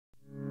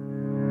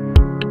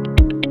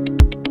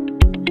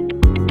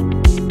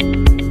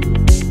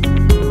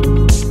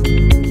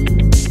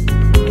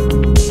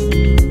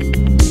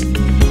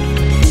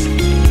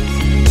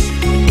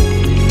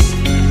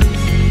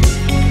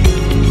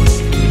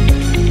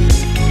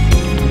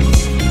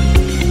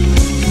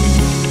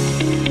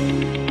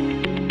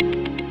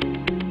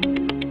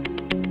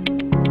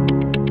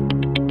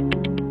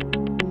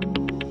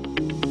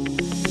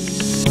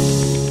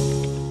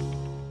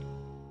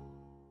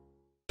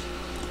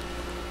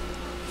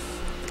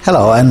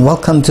Hello and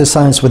welcome to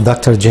Science with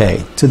Dr.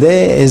 J.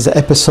 Today is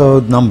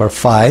episode number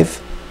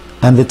 5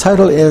 and the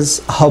title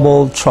is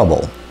Hubble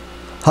Trouble.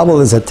 Hubble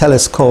is a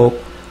telescope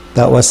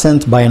that was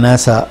sent by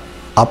NASA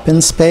up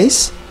in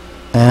space,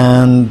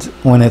 and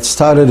when it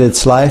started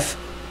its life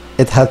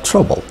it had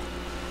trouble.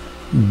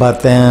 But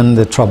then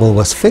the trouble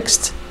was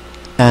fixed,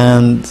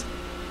 and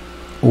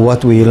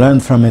what we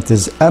learned from it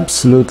is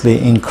absolutely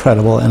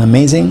incredible and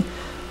amazing,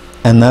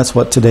 and that's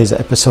what today's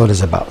episode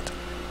is about.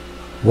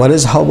 What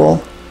is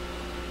Hubble?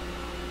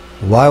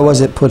 Why was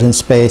it put in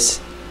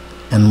space,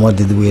 and what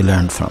did we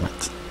learn from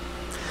it?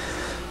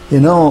 You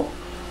know,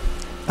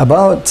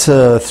 about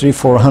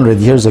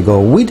 300-400 years ago,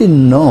 we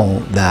didn't know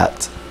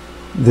that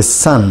the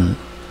sun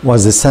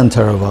was the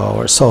center of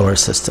our solar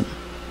system.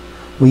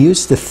 We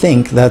used to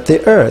think that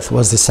the Earth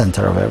was the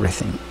center of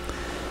everything,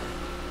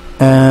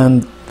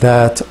 and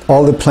that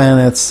all the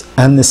planets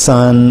and the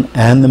sun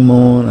and the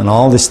moon and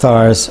all the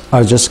stars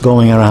are just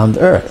going around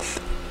Earth.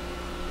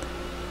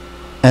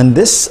 And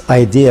this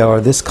idea, or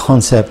this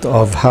concept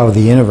of how the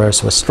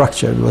universe was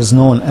structured, was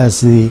known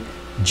as the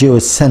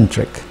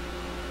geocentric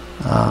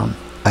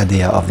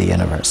idea of the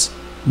universe.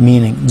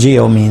 Meaning,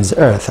 geo means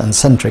earth and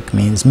centric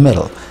means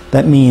middle.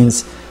 That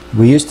means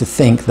we used to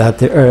think that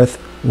the Earth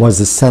was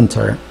the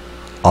center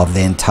of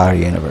the entire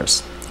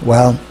universe.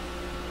 Well,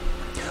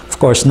 of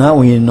course now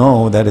we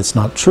know that it's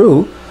not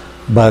true,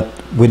 but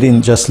we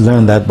didn't just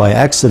learn that by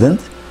accident.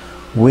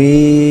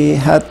 We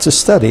had to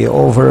study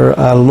over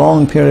a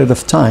long period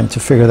of time to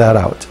figure that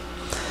out.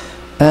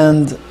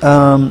 And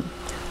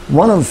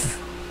one of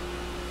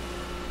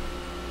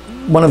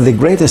the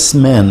greatest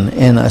men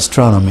in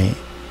astronomy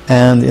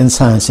and in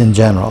science in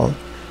general,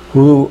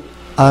 who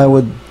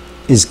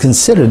is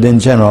considered in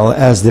general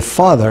as the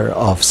father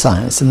of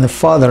science and the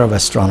father of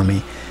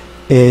astronomy,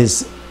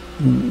 is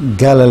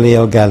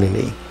Galileo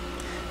Galilei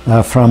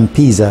from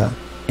Pisa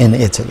in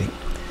Italy.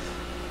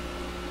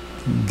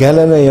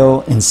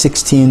 Galileo in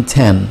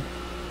 1610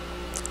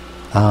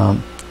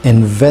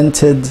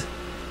 invented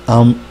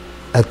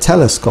a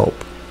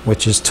telescope,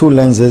 which is 2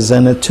 lenses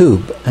and a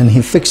tube, and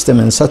he fixed them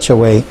in such a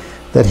way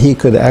that he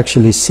could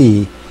actually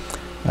see,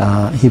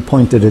 he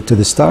pointed it to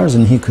the stars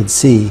and he could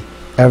see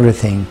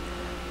everything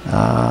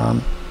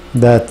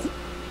that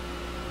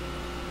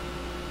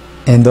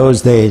in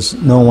those days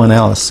no one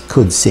else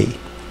could see,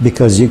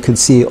 because you could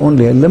see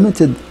only a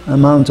limited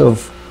amount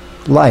of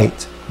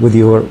light with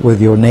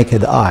your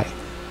naked eye.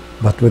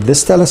 But with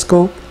this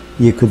telescope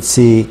you could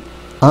see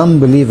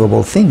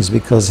unbelievable things,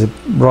 because it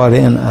brought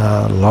in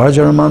a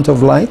larger amount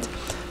of light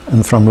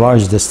and from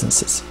large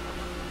distances.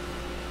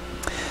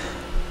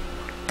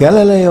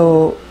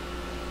 Galileo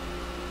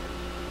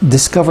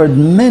discovered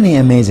many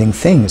amazing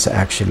things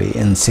actually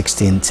in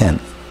 1610.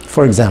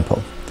 For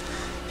example,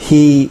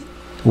 he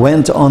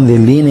went on the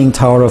Leaning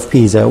Tower of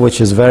Pisa,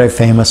 which is a very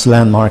famous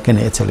landmark in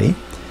Italy,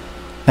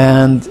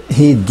 and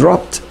he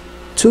dropped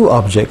 2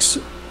 objects,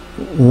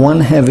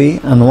 one heavy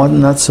and one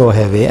not so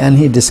heavy, and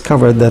he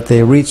discovered that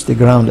they reached the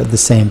ground at the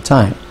same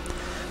time.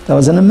 That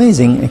was an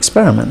amazing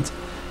experiment,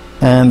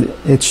 and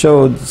it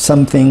showed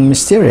something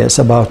mysterious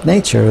about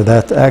nature,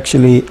 that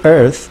actually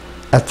Earth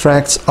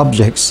attracts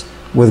objects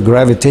with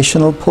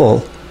gravitational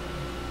pull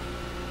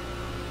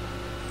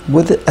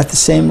at the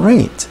same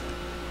rate.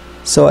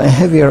 So a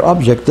heavier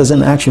object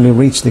doesn't actually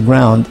reach the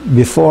ground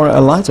before a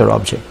lighter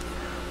object,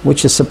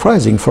 which is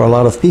surprising for a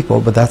lot of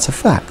people, but that's a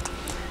fact.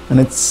 And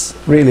it's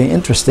really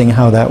interesting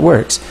how that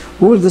works.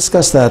 We will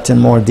discuss that in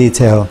more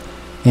detail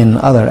in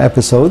other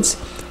episodes,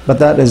 but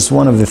that is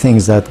one of the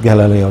things that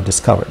Galileo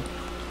discovered.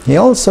 He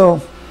also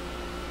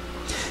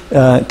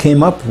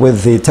came up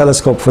with the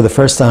telescope for the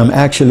first time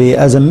actually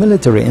as a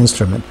military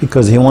instrument,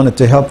 because he wanted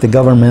to help the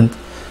government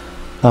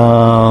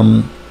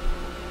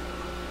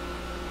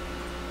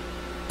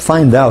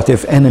find out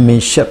if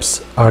enemy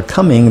ships are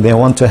coming. They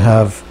want to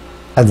have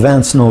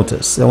advance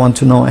notice. They want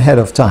to know ahead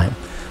of time.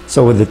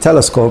 So with the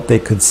telescope they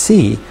could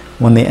see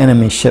when the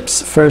enemy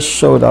ships first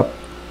showed up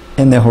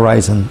in the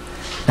horizon,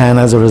 and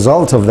as a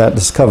result of that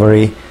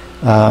discovery,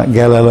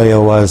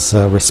 Galileo was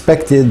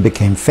respected,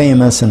 became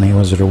famous, and he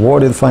was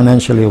rewarded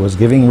financially, was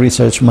giving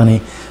research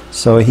money.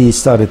 So he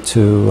started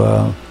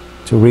to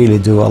really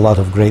do a lot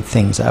of great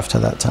things after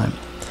that time.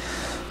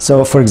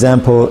 So for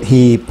example,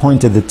 he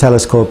pointed the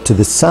telescope to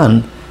the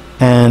sun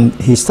and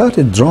he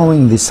started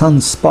drawing the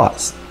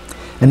sunspots,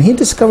 and he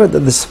discovered that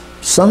the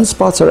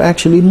sunspots are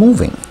actually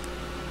moving.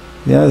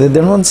 You know, they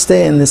don't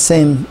stay in the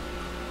same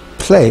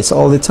place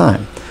all the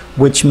time,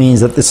 which means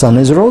that the sun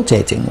is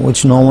rotating,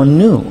 which no one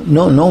knew.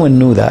 No one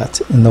knew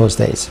that in those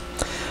days.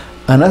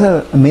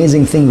 Another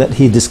amazing thing that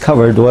he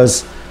discovered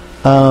was,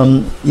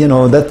 you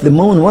know, that the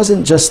moon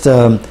wasn't just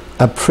a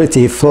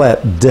pretty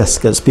flat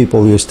disk as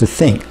people used to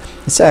think.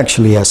 It's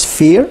actually a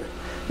sphere,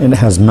 and it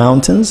has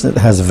mountains, it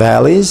has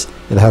valleys,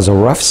 it has a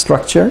rough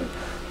structure.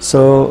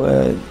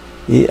 So,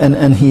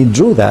 and he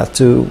drew that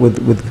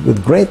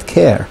with great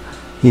care.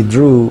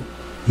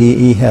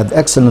 He had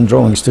excellent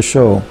drawings to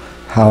show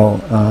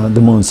how the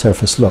moon's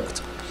surface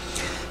looked.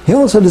 He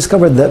also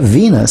discovered that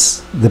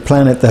Venus, the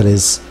planet that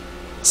is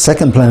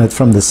second planet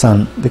from the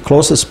Sun, the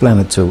closest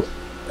planet to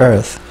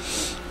Earth,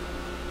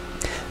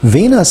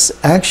 Venus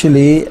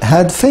actually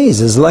had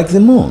phases like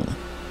the Moon,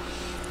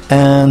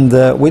 and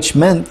which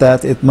meant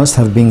that it must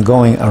have been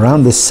going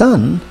around the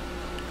Sun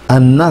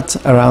and not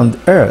around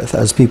Earth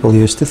as people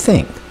used to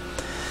think.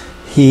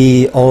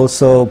 He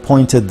also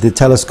pointed the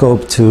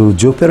telescope to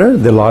Jupiter,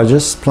 the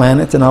largest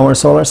planet in our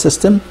solar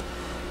system,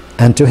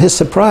 and to his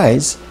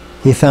surprise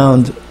he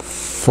found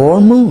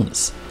 4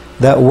 moons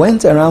that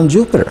went around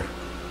Jupiter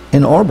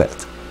in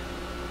orbit.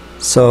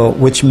 So,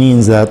 which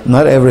means that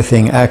not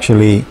everything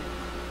actually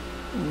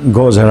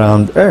goes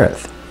around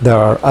Earth. There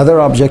are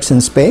other objects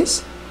in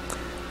space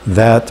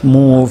that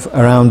move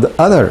around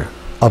other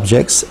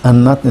objects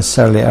and not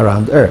necessarily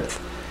around Earth.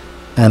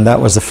 And that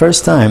was the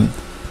first time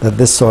that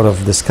this sort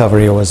of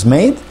discovery was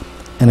made,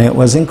 and it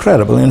was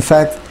incredible. In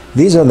fact,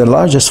 these are the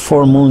largest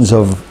 4 moons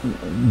of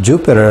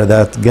Jupiter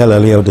that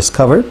Galileo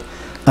discovered,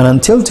 and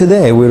until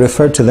today we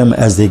refer to them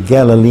as the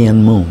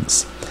Galilean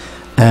moons.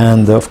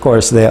 And of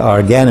course they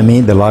are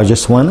Ganymede, the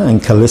largest one,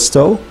 and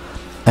Callisto,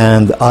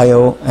 and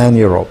Io, and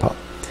Europa.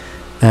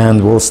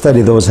 And we'll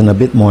study those in a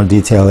bit more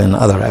detail in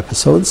other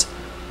episodes,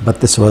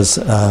 but this was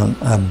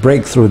a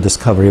breakthrough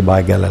discovery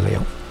by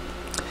Galileo.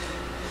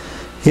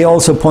 He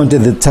also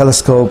pointed the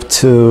telescope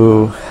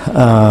to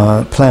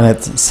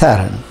planet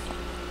Saturn,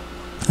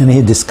 and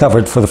he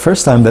discovered for the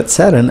first time that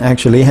Saturn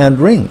actually had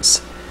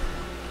rings.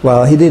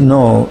 Well, he didn't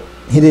know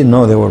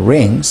there were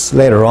rings.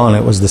 Later on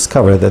it was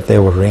discovered that they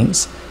were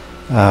rings,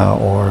 by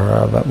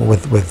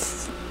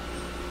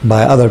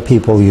other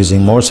people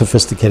using more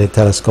sophisticated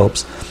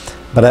telescopes.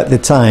 But at the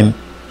time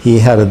he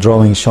had a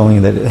drawing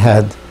showing that it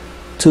had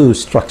 2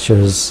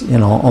 structures, you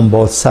know, on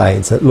both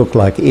sides that looked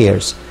like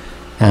ears,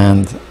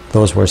 and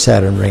those were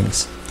Saturn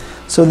rings.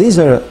 So these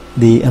are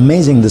the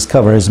amazing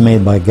discoveries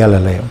made by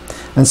Galileo.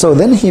 And so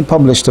then he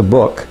published a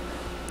book,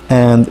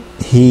 and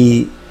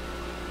he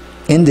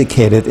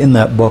indicated in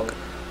that book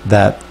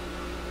that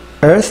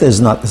Earth is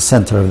not the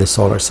center of the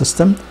solar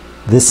system,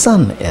 the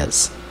Sun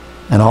is.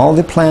 And all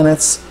the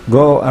planets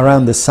go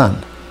around the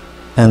Sun.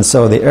 And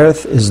so the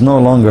Earth is no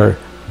longer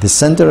the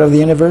center of the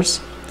universe,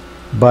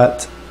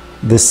 but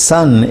the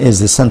Sun is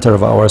the center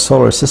of our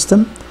solar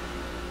system,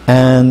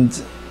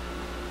 and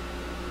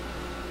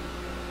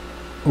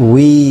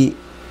we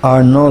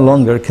are no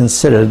longer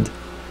considered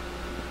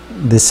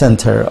the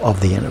center of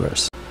the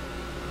universe.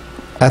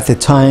 At the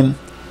time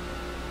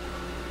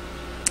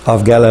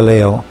of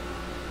Galileo,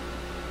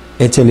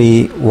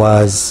 Italy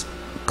was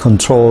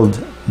controlled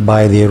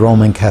by the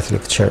Roman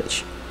Catholic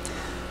Church,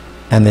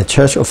 and the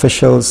church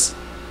officials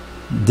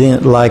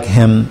didn't like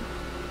him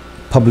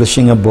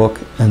publishing a book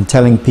and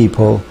telling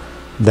people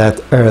that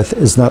Earth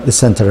is not the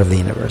center of the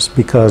universe,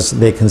 because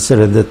they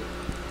considered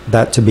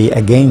that to be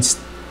against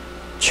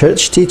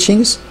church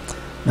teachings.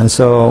 And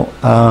so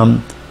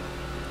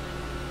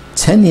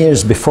 10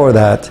 years before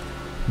that,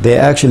 they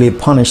actually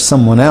punished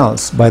someone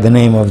else by the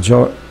name of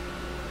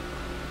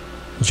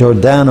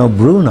Giordano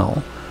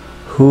Bruno,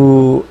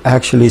 who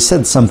actually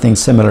said something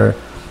similar,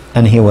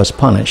 and he was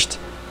punished,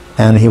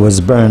 and he was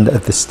burned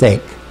at the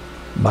stake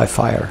by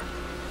fire.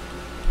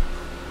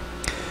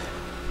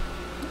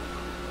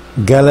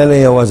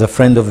 Galileo was a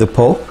friend of the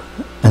Pope,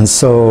 and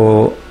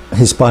so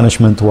his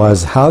punishment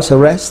was house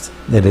arrest.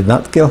 They did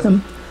not kill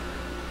him,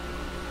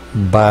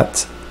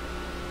 but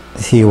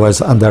he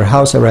was under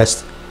house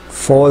arrest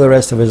for the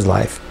rest of his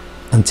life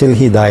until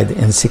he died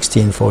in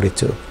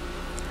 1642.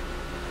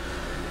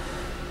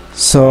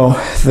 So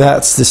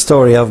that's the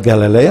story of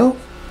Galileo,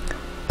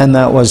 and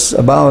that was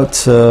about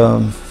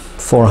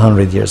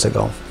 400 years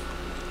ago.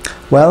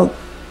 Well,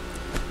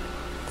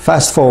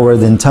 fast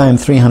forward in time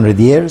 300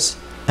 years,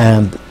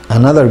 and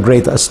another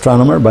great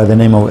astronomer by the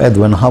name of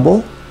Edwin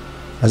Hubble,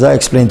 as I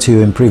explained to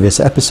you in previous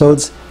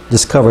episodes,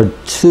 discovered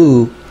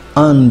 2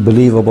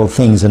 unbelievable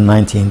things in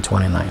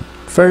 1929.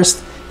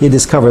 First, he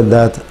discovered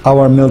that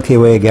our Milky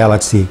Way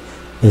galaxy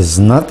is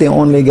not the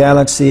only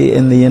galaxy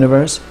in the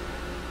universe,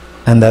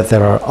 and that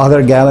there are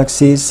other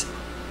galaxies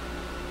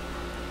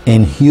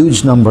in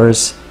huge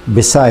numbers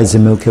besides the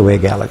Milky Way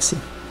galaxy.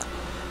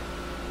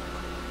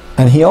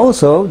 And he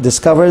also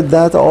discovered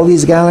that all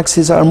these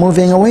galaxies are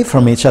moving away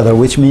from each other,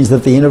 which means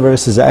that the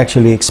universe is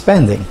actually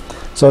expanding.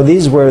 So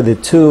these were the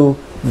 2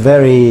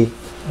 very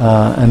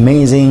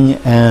amazing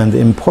and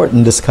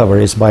important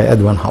discoveries by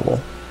Edwin Hubble.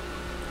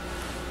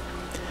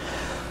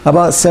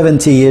 About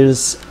 70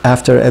 years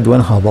after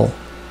Edwin Hubble,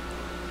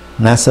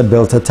 NASA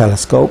built a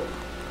telescope,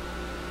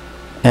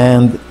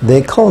 and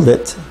they called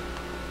it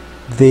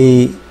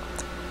the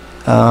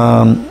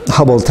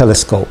Hubble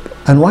Telescope.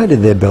 And why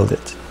did they build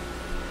it?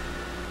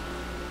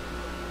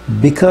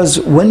 Because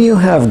when you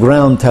have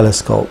ground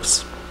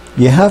telescopes,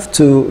 you have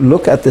to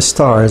look at the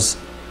stars,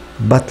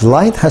 but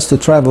light has to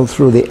travel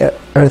through the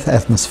Earth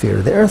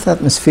atmosphere. The Earth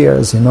atmosphere,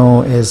 as you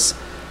know, is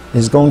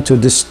going to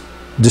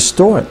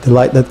distort the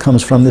light that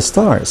comes from the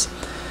stars.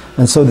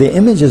 And so the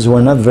images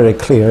were not very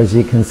clear, as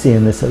you can see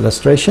in this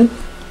illustration.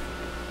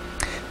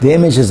 The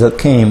images that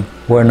came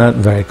were not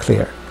very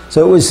clear.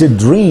 So it was a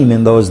dream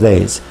in those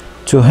days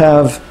to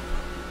have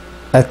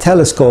a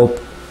telescope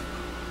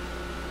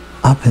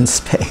up in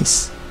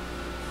space,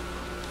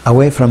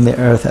 away from the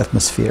Earth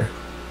atmosphere.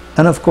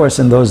 And of course,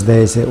 in those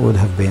days, it would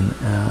have been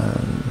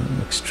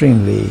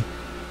extremely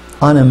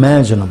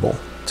unimaginable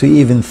to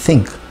even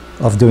think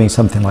of doing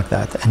something like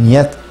that. And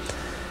yet,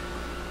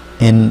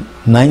 in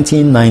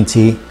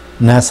 1990,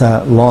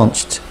 NASA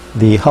launched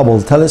the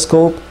Hubble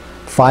telescope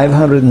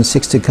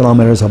 560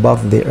 kilometers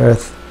above the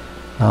Earth,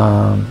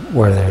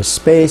 where there's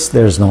space,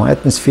 there's no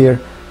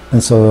atmosphere,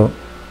 and so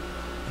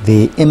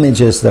the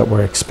images that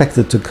were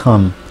expected to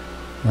come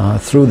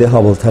through the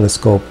Hubble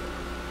telescope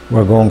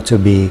were going to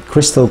be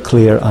crystal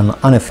clear and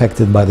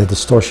unaffected by the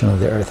distortion of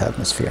the Earth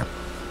atmosphere.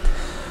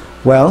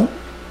 Well,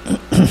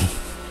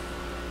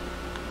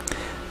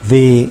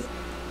 the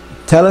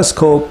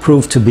telescope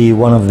proved to be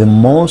one of the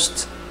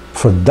most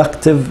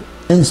productive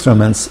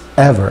instruments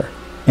ever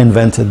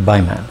invented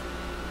by man.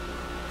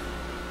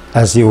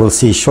 As you will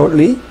see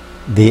shortly,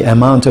 the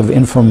amount of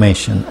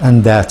information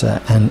and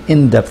data and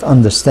in-depth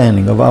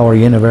understanding of our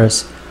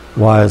universe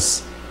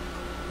was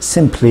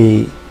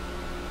simply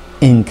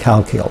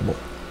incalculable.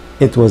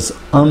 It was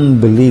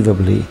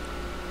unbelievably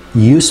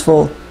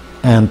useful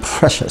and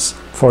precious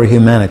for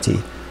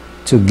humanity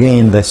to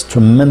gain this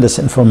tremendous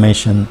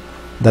information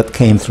that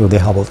came through the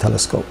Hubble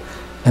telescope.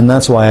 And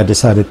that's why I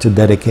decided to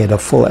dedicate a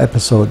full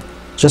episode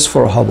just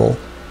for Hubble,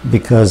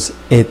 because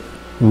it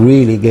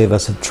really gave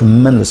us a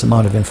tremendous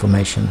amount of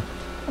information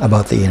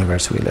about the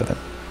universe we live in.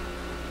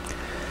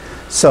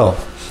 So,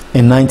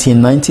 in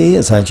 1990,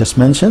 as I just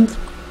mentioned,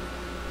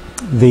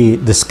 the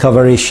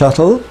Discovery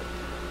shuttle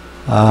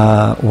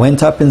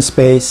went up in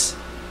space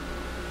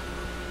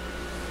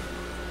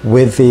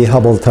with the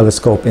Hubble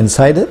telescope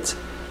inside it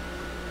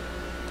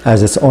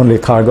as its only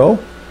cargo,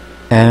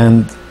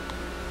 and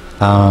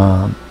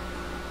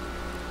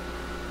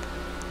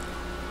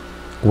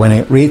when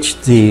it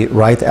reached the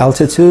right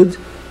altitude,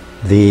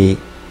 the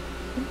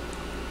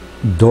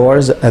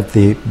doors at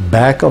the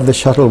back of the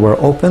shuttle were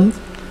opened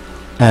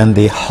and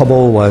the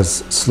Hubble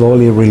was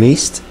slowly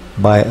released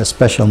by a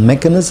special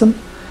mechanism,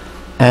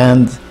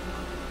 and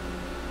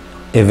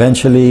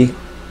eventually,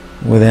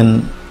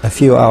 within a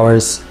few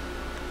hours,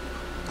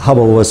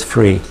 Hubble was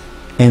free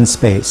in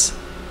space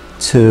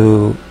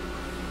to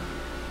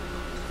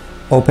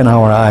open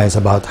our eyes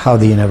about how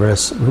the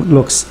universe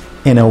looks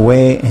in a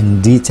way,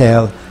 in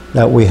detail,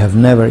 that we have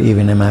never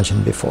even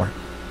imagined before.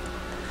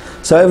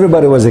 So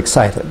everybody was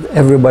excited.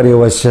 Everybody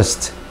was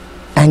just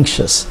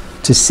anxious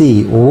to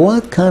see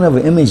what kind of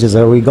images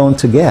are we going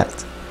to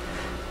get.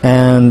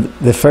 And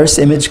the first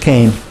image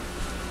came,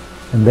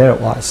 and there it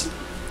was.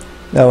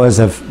 That was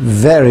a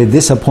very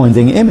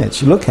disappointing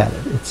image. Look at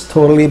it. It's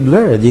totally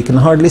blurred. You can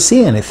hardly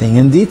see anything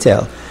in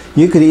detail.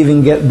 You could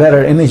even get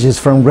better images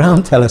from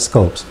ground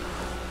telescopes.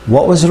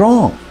 What was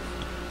wrong?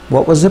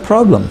 What was the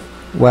problem?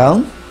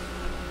 Well,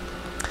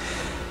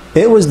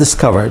 it was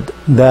discovered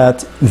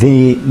that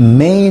the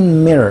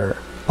main mirror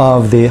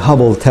of the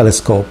Hubble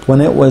telescope,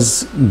 when it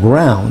was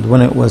ground,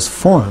 when it was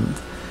formed,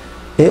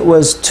 it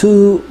was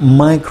 2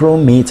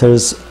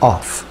 micrometers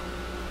off.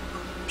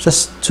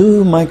 Just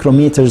 2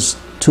 micrometers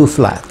too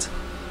flat.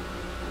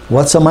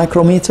 What's a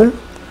micrometer?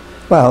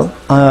 Well,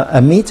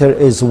 a meter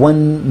is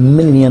 1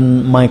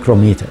 million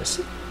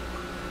micrometers.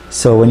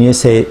 So when you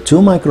say 2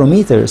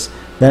 micrometers,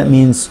 that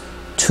means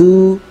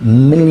 2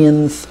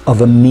 millionth of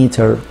a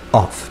meter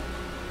off.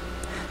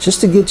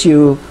 Just to get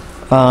you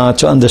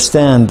to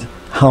understand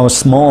how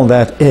small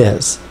that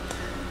is,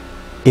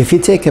 if you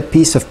take a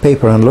piece of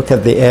paper and look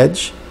at the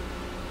edge,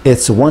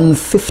 it's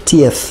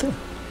 1/50th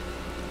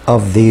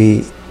of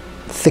the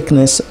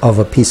thickness of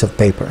a piece of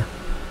paper.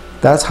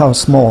 That's how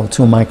small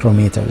 2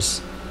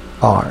 micrometers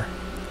are.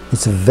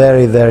 It's a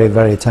very, very,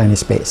 very tiny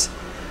space.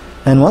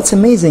 And what's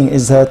amazing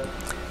is that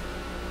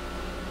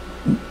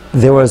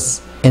there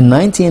was, in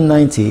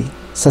 1990,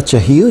 such a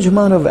huge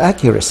amount of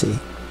accuracy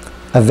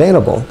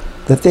available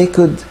that they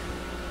could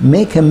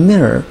make a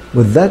mirror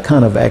with that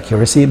kind of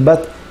accuracy,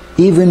 but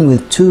even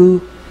with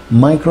 2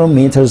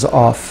 micrometers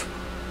off,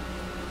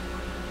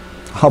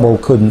 Hubble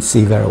couldn't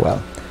see very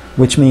well,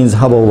 which means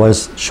Hubble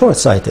was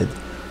short-sighted,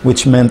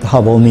 which meant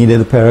Hubble needed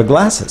a pair of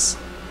glasses.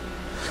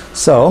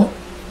 So,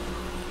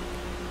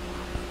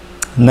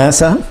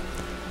 NASA,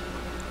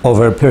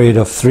 over a period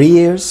of 3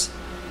 years,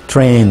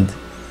 trained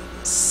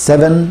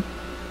 7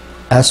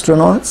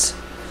 astronauts,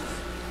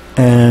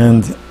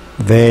 and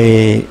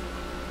they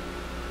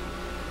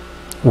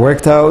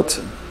worked out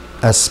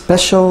a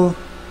special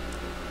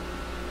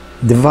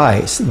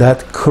device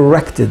that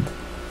corrected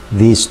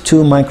these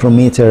 2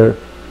 micrometer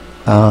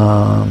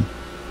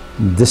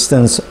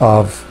distance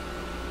of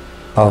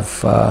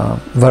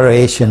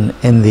variation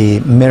in the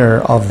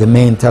mirror of the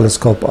main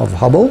telescope of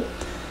Hubble.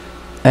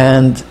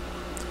 And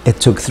it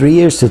took 3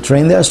 years to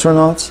train the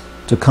astronauts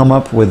to come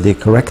up with the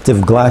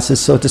corrective glasses,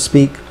 so to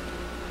speak.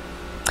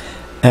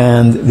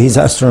 And these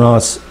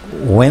astronauts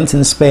went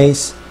in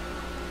space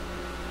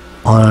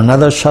on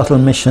another shuttle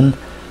mission,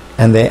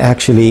 and they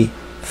actually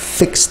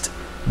fixed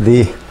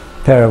the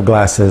pair of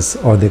glasses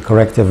or the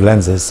corrective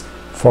lenses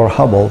for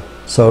Hubble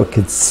so it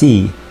could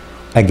see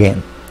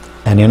again.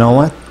 And you know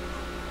what?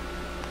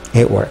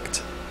 It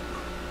worked.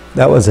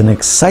 That was an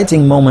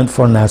exciting moment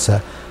for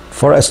NASA,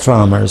 for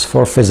astronomers,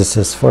 for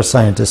physicists, for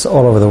scientists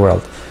all over the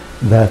world,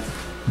 that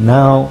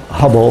now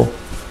Hubble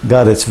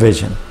got its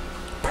vision,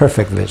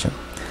 perfect vision.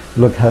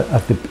 Look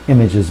at the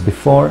images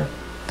before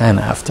and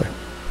after.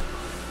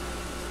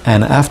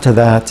 And after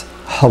that,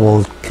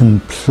 Hubble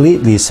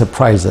completely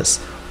surprised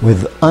us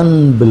with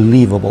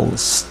unbelievable,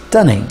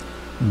 stunning,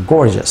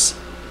 gorgeous,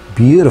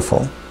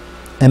 beautiful,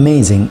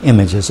 amazing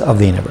images of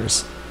the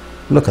universe.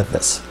 Look at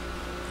this.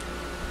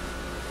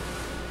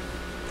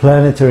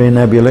 Planetary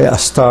nebulae, a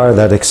star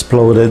that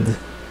exploded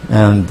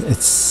and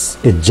it's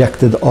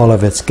ejected all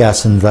of its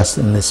gas and dust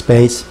in the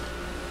space,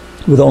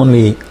 with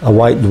only a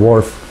white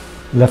dwarf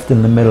left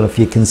in the middle. If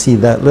you can see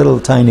that little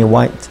tiny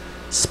white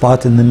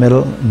spot in the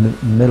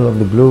middle of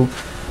the blue,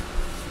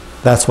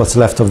 that's what's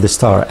left of the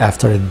star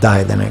after it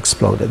died and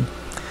exploded.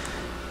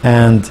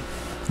 And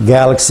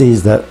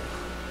galaxies that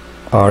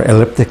are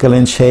elliptical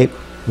in shape,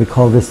 we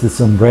call this the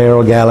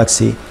Sombrero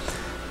Galaxy,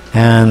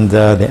 and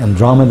the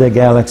Andromeda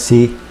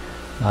Galaxy,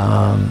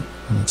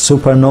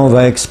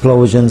 supernova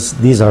explosions.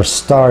 These are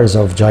stars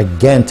of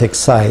gigantic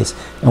size,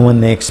 and when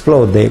they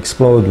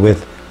explode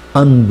with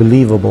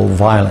unbelievable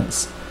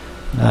violence.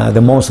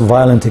 The most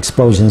violent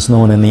explosions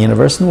known in the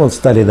universe, and we'll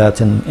study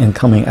that in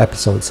coming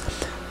episodes.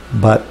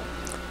 But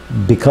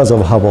because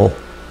of Hubble,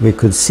 we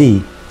could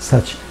see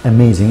such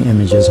amazing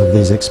images of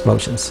these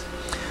explosions.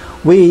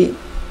 We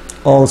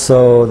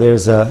also,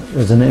 there's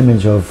an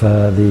image of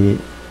the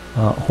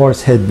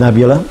Horsehead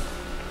Nebula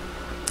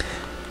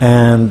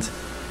and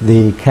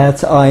the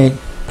Cat's Eye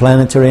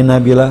Planetary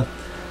Nebula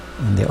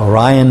and the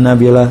Orion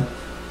Nebula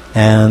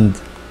and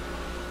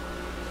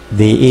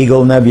the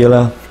Eagle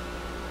Nebula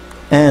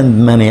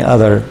and many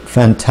other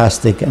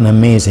fantastic and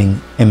amazing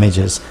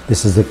images.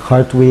 This is the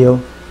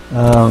Cartwheel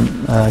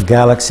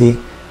Galaxy.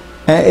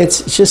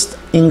 It's just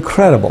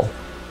incredible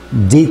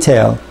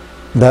detail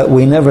that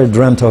we never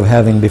dreamt of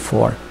having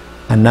before,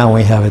 and now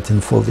we have it in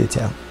full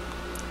detail.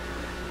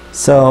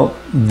 So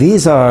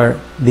these are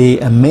the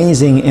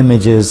amazing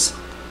images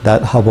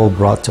that Hubble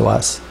brought to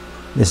us.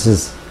 This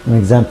is an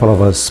example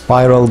of a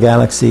spiral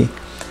galaxy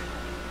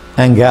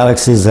and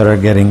galaxies that are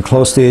getting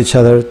close to each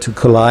other to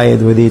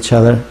collide with each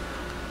other.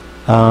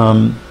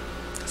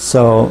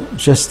 So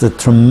just a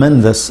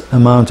tremendous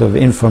amount of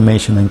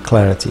information and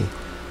clarity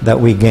that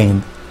we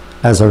gained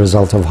as a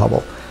result of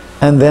Hubble.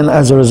 And then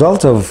as a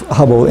result of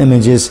Hubble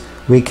images,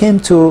 we came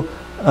to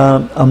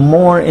a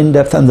more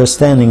in-depth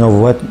understanding of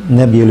what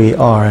nebulae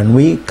are, and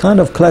we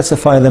kind of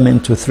classify them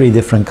into three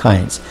different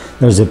kinds.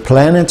 There's a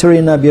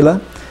planetary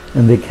nebula,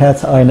 and the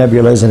Cat's Eye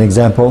Nebula is an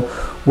example,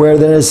 where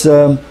there is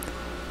a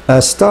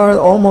star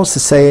almost to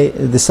say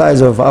the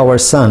size of our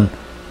sun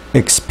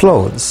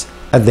explodes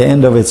at the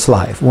end of its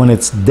life. When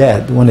it's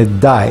dead, when it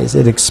dies,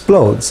 it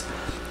explodes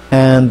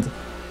and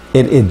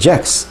it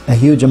ejects a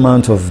huge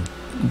amount of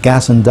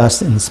gas and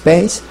dust in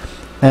space,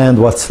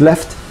 and what's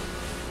left,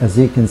 as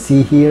you can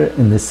see here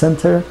in the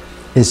center,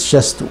 is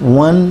just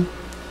one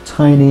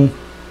tiny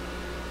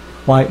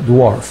white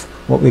dwarf,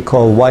 what we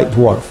call white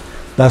dwarf.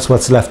 That's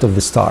what's left of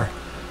the star,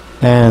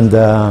 and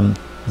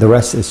the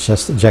rest is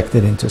just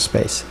ejected into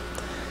space.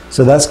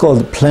 So that's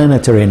called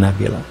planetary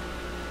nebula.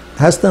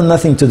 Has done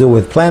nothing to do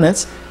with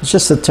planets. It's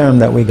just a term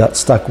that we got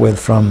stuck with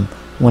from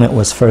when it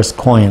was first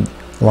coined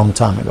a long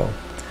time ago.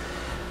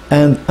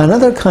 And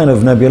another kind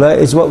of nebula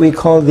is what we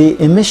call the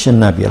emission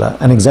nebula.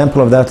 An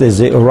example of that is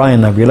the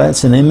Orion Nebula.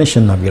 It's an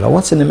emission nebula.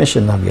 What's an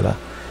emission nebula?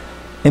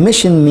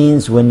 Emission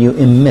means when you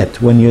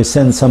emit, when you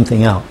send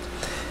something out.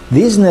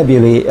 These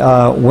nebulae,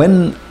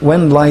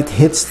 when light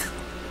hits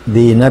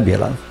the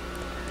nebula,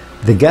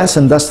 the gas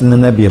and dust in the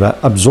nebula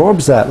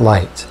absorbs that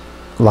light.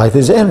 Light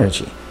is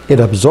energy. It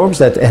absorbs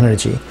that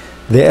energy.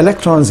 The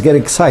electrons get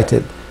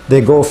excited.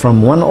 They go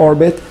from one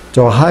orbit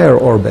to a higher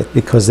orbit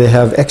because they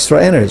have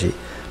extra energy.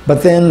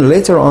 But then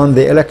later on,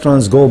 the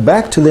electrons go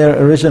back to their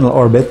original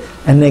orbit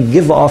and they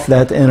give off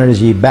that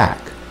energy back,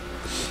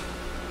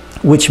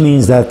 which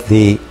means that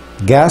the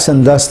gas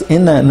and dust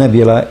in that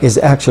nebula is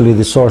actually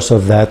the source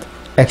of that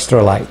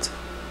extra light.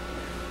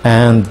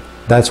 And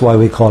that's why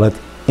we call it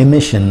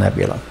emission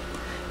nebula.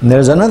 And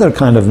there's another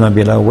kind of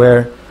nebula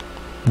where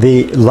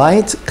the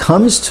light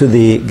comes to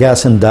the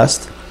gas and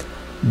dust,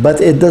 but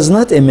it does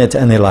not emit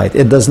any light.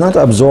 It does not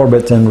absorb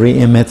it and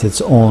re-emit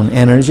its own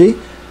energy.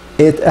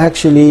 It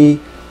actually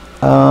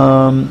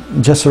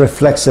just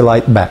reflects the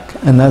light back.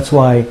 And that's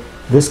why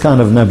this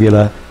kind of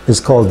nebula is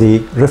called the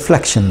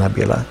reflection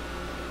nebula.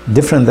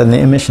 Different than the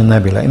emission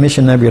nebula.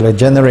 Emission nebula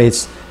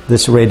generates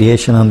this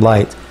radiation and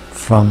light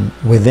from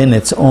within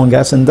its own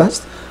gas and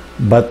dust,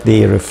 but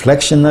the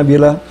reflection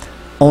nebula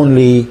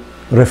only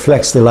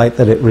reflects the light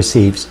that it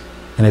receives,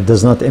 and it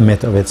does not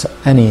emit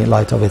any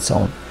light of its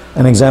own.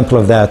 An example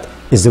of that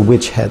is the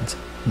Witch Head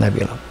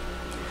Nebula.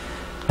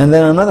 And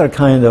then another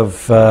kind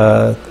of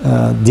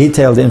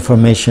detailed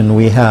information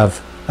we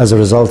have as a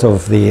result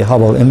of the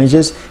Hubble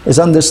images is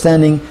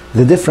understanding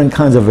the different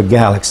kinds of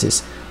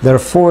galaxies. There are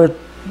 4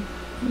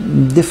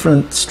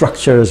 different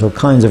structures or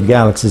kinds of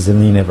galaxies in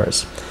the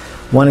universe.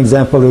 One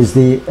example is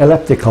the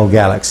elliptical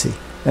galaxy.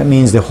 That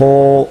means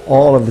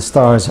all of the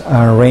stars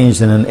are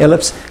arranged in an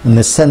ellipse, and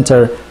the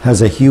center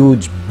has a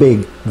huge,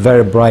 big,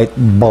 very bright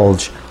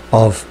bulge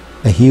of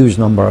a huge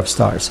number of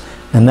stars.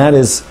 And that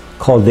is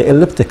called the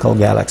elliptical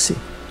galaxy.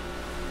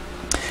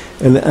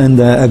 And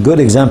a good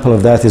example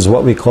of that is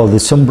what we call the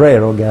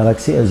sombrero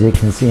galaxy, as you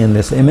can see in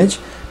this image,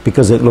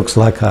 because it looks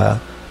like a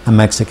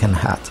Mexican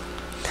hat.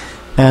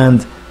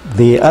 And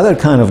the other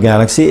kind of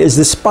galaxy is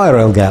the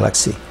spiral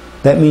galaxy.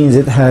 That means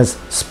it has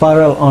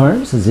spiral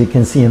arms, as you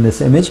can see in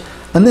this image,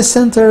 and the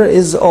center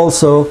is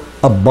also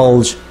a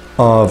bulge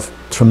of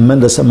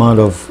tremendous amount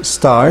of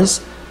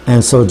stars,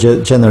 and so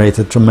generate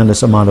a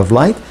tremendous amount of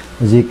light,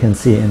 as you can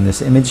see in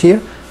this image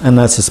here, and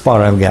that's a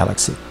spiral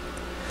galaxy.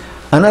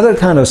 Another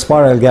kind of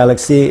spiral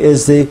galaxy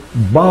is the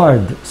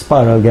barred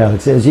spiral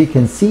galaxy. As you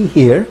can see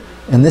here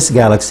in this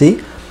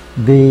galaxy,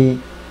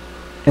 in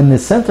the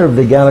center of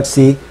the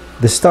galaxy,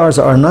 the stars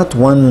are not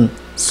one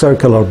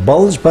circular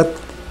bulge, but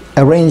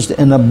arranged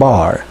in a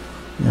bar,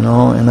 in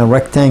a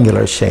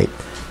rectangular shape.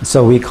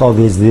 So we call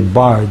these the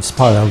barred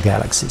spiral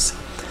galaxies.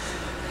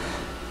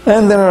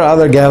 And there are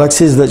other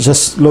galaxies that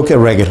just look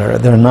irregular.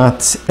 They're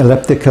not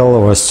elliptical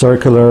or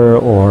circular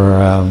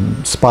or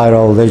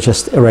spiral. They're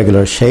just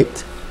irregular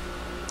shaped.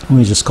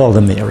 We just call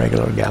them the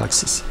irregular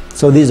galaxies.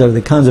 So these are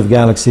the kinds of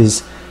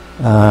galaxies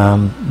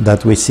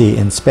that we see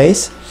in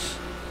space.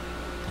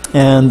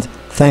 And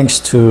thanks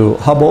to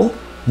Hubble,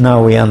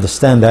 now we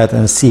understand that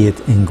and see it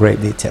in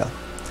great detail.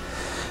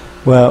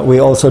 Well, we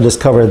also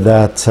discovered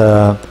that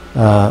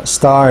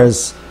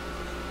stars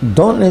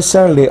don't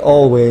necessarily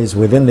always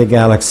within the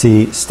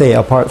galaxy stay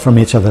apart from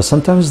each other.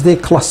 Sometimes they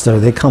cluster,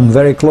 they come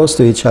very close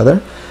to each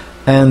other,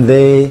 and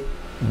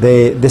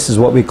this is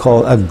what we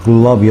call a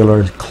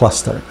globular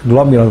cluster.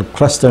 Globular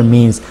cluster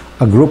means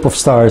a group of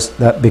stars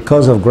that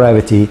because of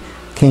gravity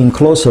came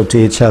closer to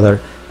each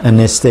other, and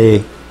they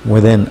stay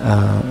within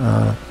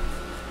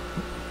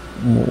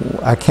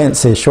I can't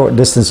say short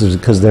distances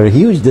because they're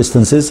huge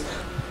distances,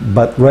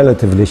 but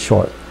relatively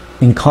short.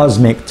 In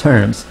cosmic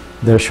terms,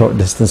 they're short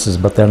distances,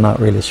 but they're not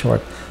really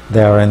short.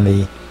 They are in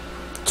the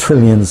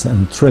trillions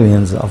and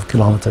trillions of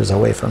kilometers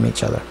away from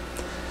each other.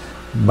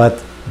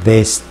 But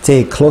they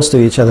stay close to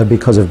each other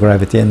because of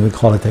gravity, and we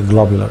call it a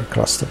globular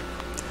cluster.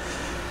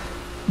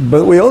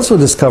 But we also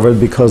discovered,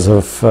 because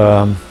of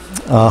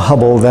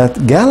Hubble,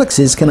 that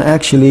galaxies can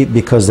actually,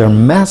 because they're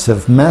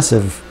massive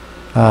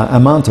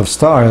amount of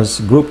stars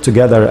grouped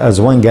together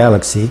as one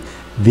galaxy,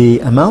 the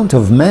amount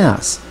of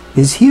mass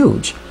is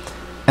huge.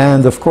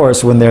 And of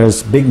course, when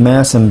there's big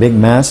mass and big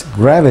mass,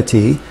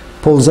 gravity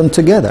pulls them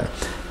together.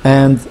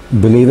 And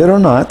believe it or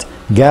not,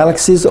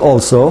 galaxies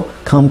also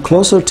come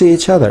closer to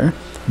each other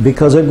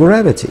because of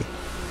gravity.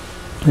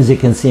 As you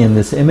can see in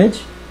this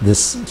image,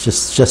 this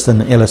is just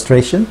an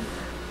illustration.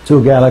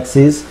 Two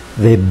galaxies,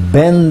 they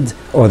bend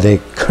or they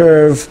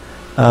curve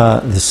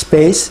the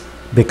space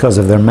because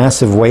of their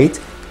massive weight,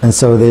 and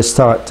so they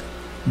start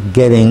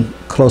getting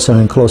closer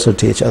and closer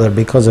to each other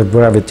because of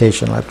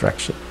gravitational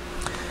attraction.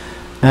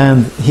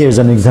 And here's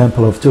an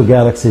example of two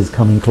galaxies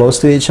coming close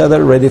to each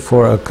other, ready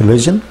for a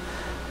collision.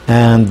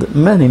 And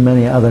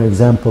many other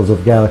examples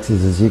of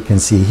galaxies, as you can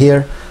see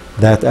here,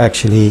 that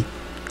actually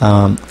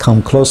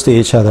come close to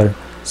each other.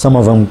 Some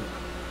of them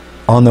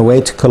on the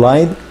way to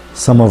collide,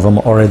 some of them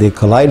already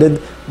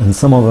collided, and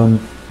some of them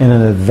in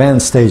an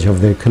advanced stage of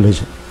their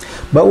collision.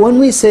 But when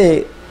we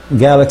say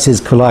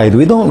galaxies collide,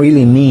 we don't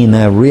really mean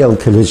a real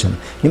collision.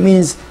 It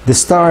means the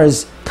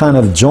stars kind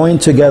of join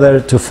together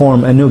to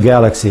form a new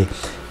galaxy.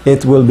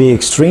 It will be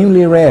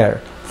extremely rare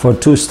for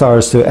two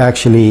stars to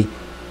actually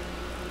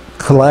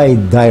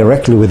collide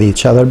directly with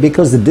each other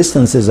because the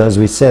distances, as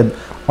we said,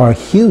 are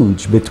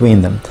huge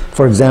between them.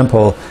 For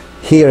example,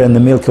 here in the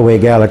Milky Way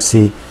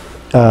galaxy,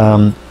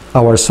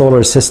 our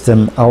solar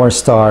system, our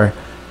star,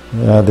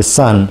 the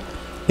Sun,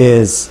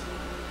 is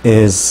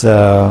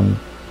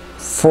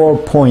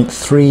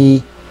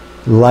 4.3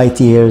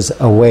 light years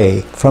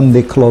away from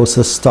the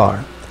closest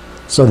star.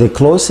 So the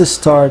closest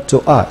star to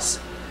us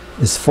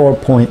is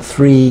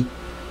 4.3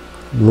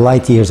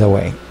 light years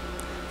away.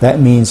 That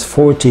means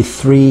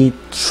 43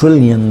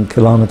 trillion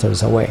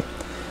kilometers away.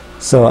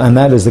 So, and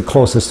that is the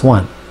closest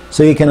one.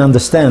 So you can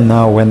understand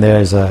now, when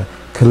there is a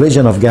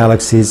collision of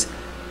galaxies,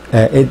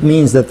 it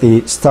means that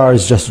the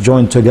stars just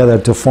join together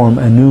to form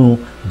a new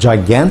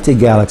gigantic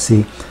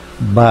galaxy,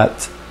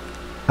 but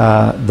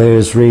there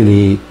is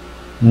really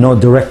no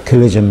direct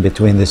collision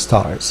between the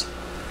stars.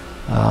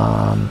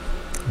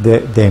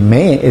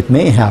 It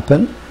may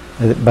happen,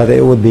 but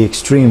it would be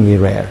extremely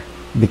rare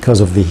because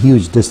of the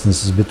huge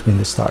distances between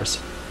the stars.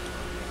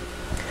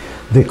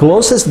 The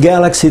closest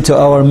galaxy to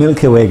our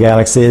Milky Way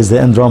galaxy is the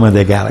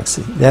Andromeda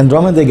galaxy. The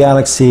Andromeda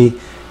galaxy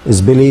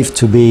is believed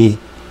to be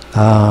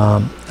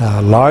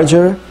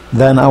larger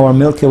than our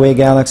Milky Way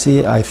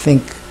galaxy. I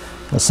think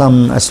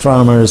some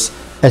astronomers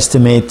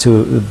estimate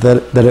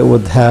that it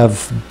would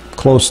have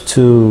close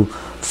to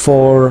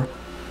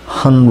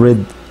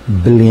 400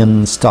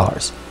 billion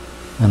stars.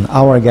 And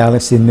our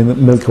galaxy,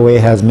 Milky Way,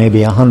 has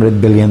maybe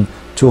 100 billion,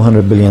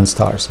 200 billion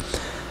stars.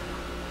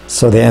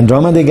 So the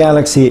Andromeda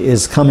Galaxy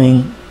is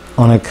coming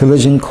on a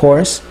collision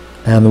course,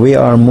 and we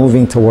are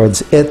moving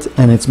towards it,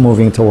 and it's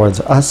moving towards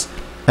us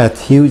at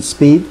huge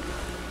speed.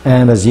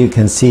 And as you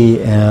can see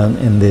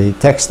in the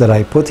text that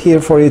I put here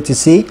for you to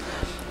see,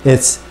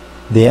 it's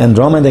the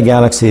Andromeda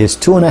Galaxy is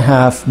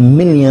 2.5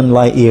 million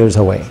light years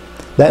away.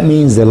 That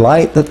means the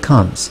light that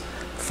comes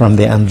from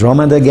the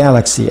Andromeda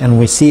Galaxy, and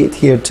we see it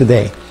here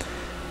today,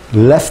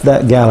 left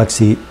that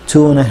galaxy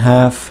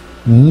 2.5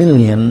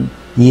 million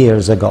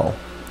years ago.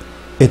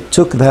 It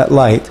took that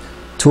light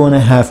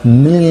 2.5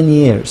 million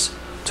years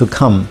to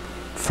come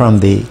from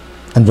the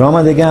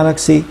Andromeda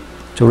Galaxy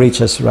to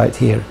reach us right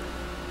here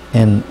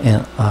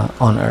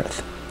on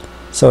Earth.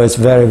 So it's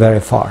very, very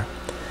far.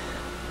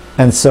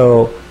 And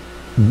so,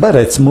 but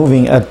it's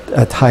moving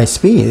at high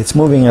speed. It's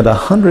moving at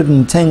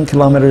 110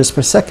 kilometers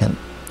per second.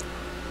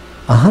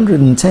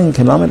 110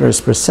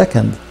 kilometers per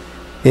second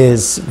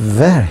is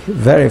very,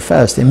 very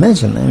fast.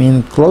 Imagine, I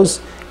mean,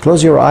 close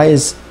your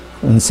eyes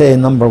and say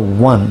number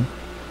 1.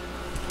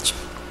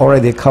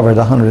 Already covered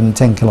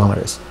 110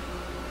 kilometers.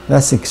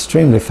 That's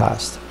extremely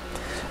fast.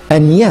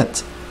 And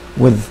yet,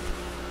 with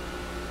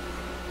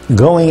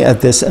going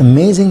at this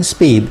amazing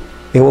speed,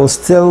 it will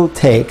still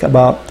take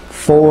about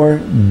 4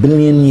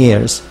 billion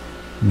years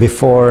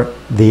before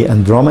the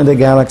Andromeda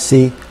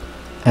Galaxy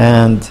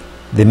and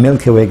the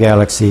Milky Way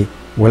Galaxy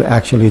will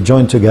actually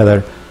join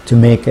together to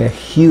make a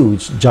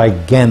huge,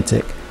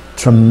 gigantic,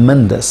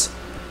 tremendous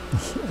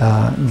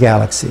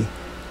galaxy.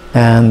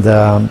 And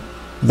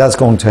that's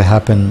going to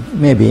happen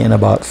maybe in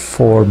about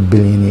 4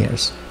 billion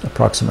years,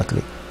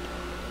 approximately.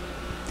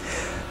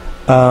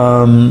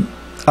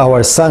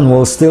 Our sun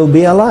will still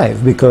be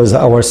alive because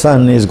our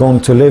sun is going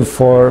to live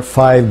for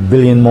 5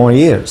 billion more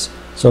years.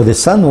 So the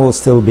sun will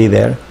still be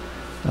there,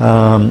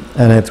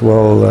 and it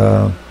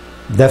will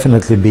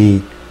definitely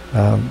be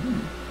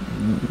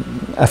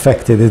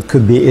affected. It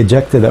could be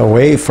ejected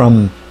away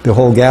from the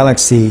whole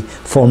galaxy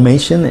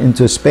formation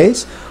into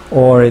space,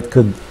 or it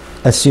could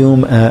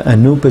assume a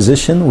new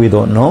position. We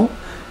don't know.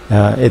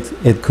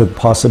 It could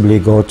possibly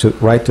go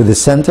right to the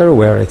center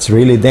where it's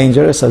really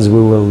dangerous, as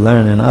we will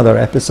learn in other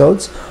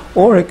episodes,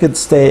 or it could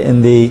stay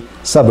in the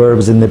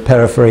suburbs, in the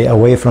periphery,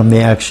 away from the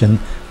action,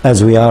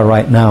 as we are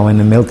right now in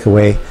the Milky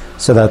Way,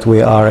 so that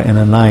we are in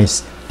a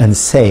nice and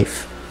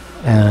safe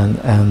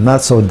and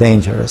not so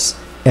dangerous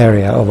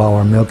area of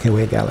our Milky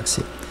Way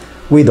galaxy.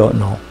 We don't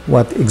know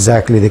what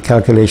exactly the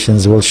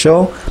calculations will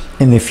show.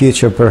 In the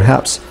future,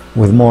 perhaps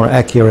with more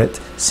accurate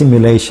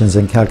simulations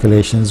and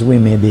calculations, we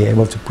may be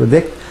able to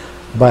predict.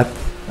 But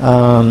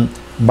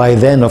by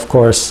then, of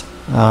course,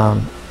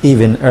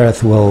 even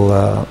Earth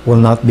will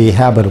not be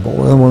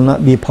habitable. It will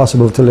not be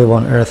possible to live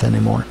on Earth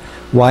anymore.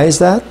 Why is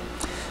that?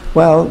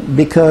 Well,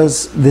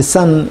 because the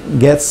sun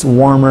gets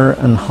warmer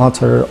and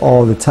hotter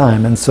all the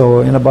time, and so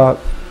in about,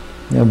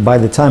 by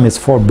the time it's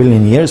 4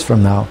 billion years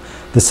from now,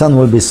 the sun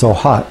will be so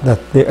hot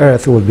that the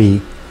Earth will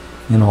be,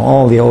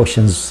 all the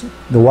oceans,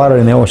 the water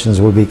in the oceans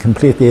will be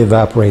completely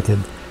evaporated.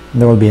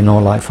 There will be no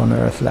life on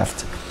Earth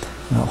left.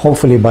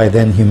 Hopefully by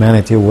then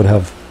humanity would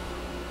have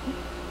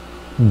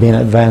been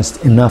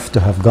advanced enough to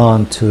have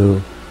gone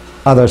to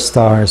other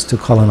stars to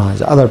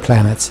colonize other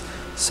planets,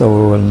 so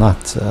we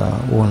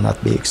will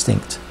not be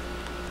extinct.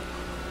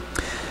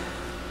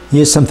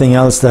 Here's something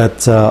else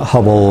that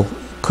Hubble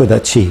could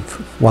achieve.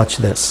 Watch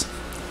this.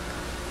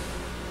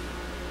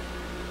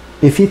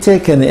 If you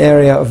take an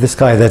area of the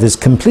sky that is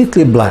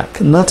completely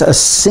black, not a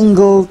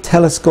single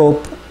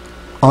telescope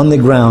on the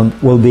ground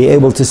will be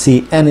able to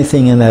see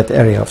anything in that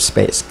area of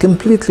space,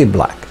 completely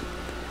black.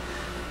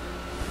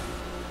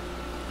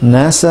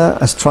 NASA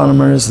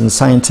astronomers and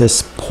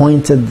scientists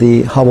pointed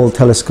the Hubble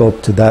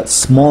telescope to that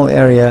small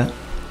area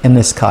in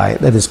the sky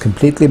that is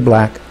completely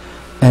black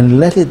and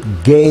let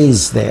it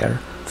gaze there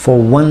for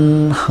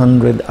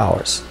 100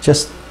 hours.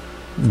 Just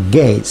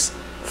gaze,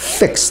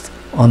 fixed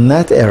on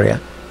that area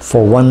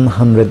for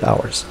 100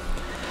 hours.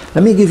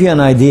 Let me give you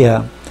an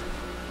idea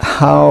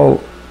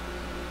how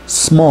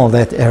small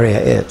that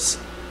area is,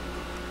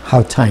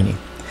 how tiny.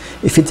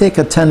 If you take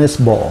a tennis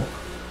ball,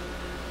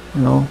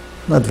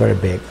 not very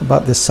big,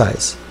 about this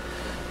size,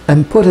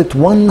 and put it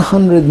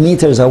 100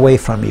 meters away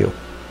from you.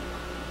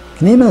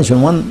 Can you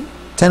imagine one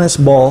tennis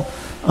ball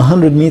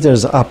 100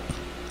 meters up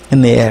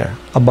in the air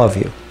above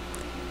you?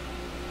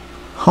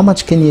 How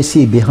much can you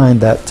see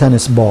behind that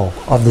tennis ball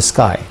of the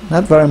sky?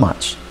 Not very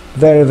much.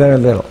 Very, very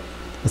little.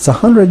 It's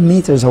 100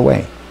 meters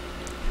away.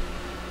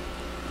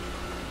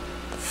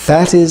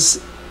 That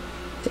is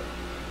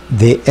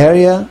the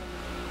area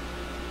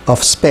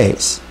of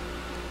space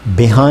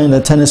behind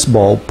a tennis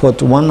ball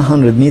put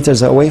 100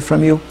 meters away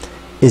from you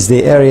is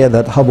the area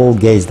that Hubble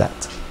gazed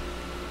at.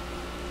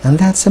 And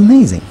that's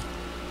amazing.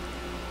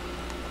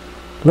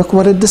 Look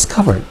what it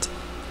discovered.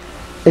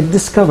 It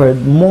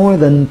discovered more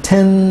than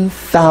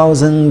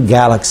 10,000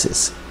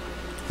 galaxies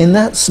in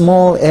that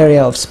small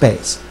area of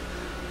space.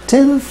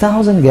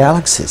 10,000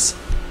 galaxies.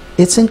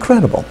 It's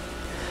incredible.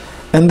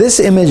 And this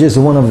image is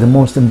one of the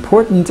most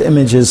important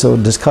images or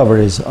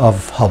discoveries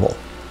of Hubble.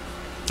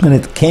 And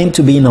it came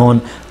to be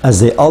known as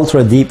the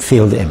ultra deep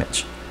field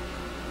image.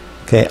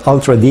 Okay,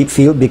 ultra deep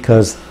field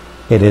because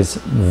it is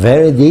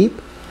very deep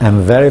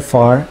and very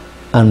far,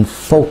 and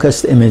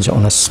focused image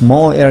on a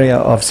small area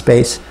of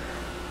space,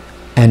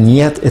 and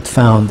yet it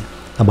found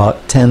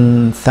about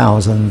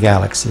 10,000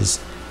 galaxies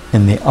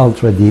in the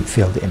ultra deep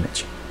field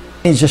image.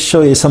 Let me just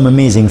show you some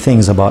amazing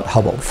things about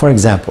Hubble. For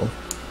example,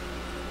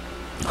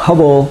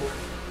 Hubble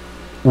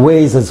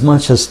weighs as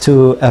much as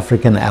 2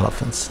 African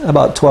elephants,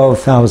 about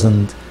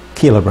 12,000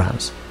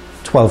 kilograms,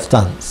 12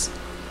 tons.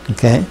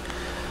 Okay,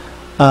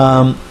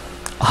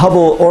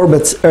 Hubble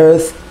orbits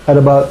Earth at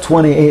about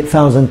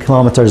 28,000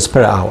 kilometers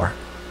per hour.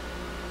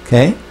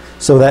 Okay,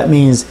 so that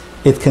means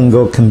it can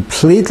go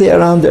completely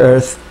around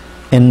Earth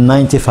in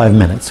 95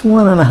 minutes,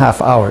 1.5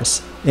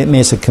 hours. It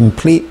makes a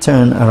complete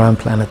turn around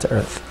planet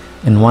Earth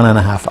in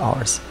 1.5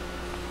 hours.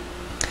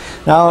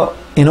 Now,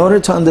 in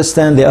order to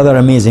understand the other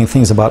amazing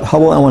things about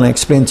Hubble, I want to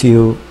explain to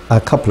you a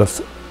couple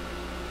of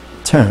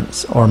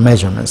terms or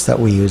measurements that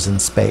we use in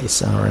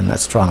space or in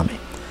astronomy.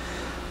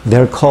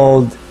 They're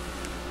called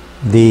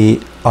the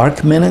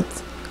arc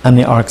minute and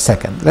the arc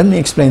second. Let me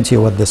explain to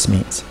you what this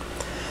means.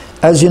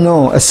 As you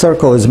know, a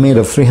circle is made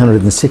of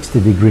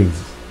 360 degrees.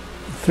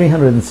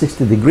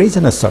 360 degrees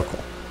in a circle.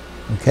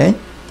 Okay?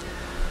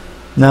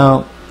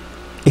 Now,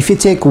 if you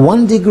take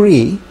 1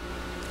 degree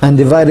and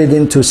divide it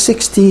into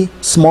 60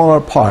 smaller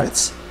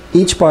parts,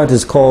 each part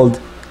is called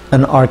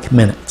an arc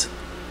minute.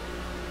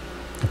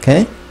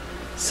 Okay?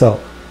 So,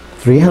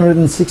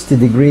 360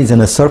 degrees in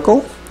a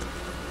circle,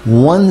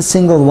 one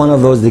single one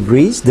of those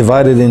degrees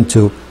divided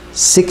into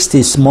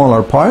 60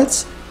 smaller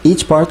parts,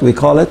 each part we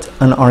call it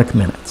an arc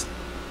minute.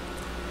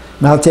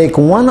 Now take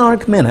 1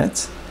 arc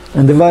minute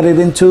and divide it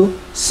into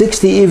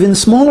 60 even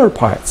smaller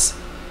parts.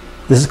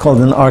 This is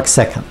called an arc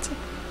second.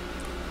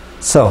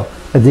 So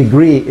a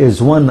degree is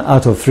 1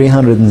 out of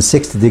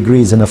 360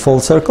 degrees in a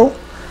full circle.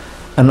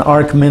 An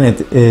arc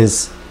minute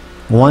is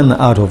 1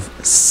 out of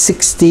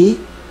 60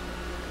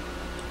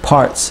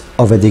 parts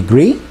of a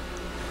degree,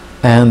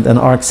 and an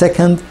arc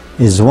second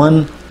is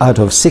 1 out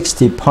of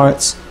 60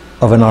 parts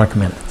of an arc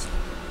minute,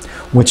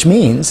 which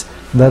means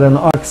that an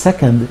arc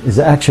second is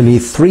actually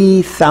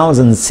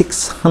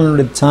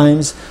 3,600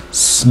 times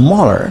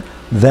smaller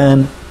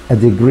than a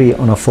degree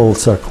on a full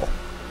circle.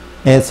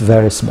 It's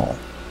very small.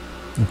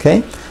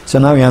 Okay, so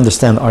now you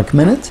understand arc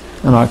minute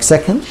and arc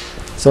second.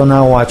 So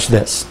now watch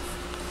this.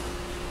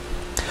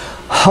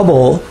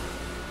 Hubble,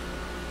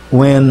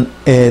 when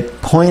it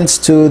points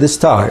to the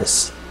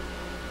stars,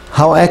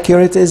 how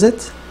accurate is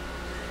it?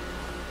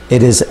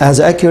 It is as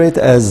accurate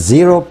as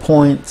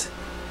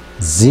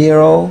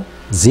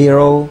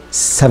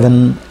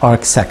 0.007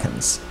 arc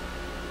seconds.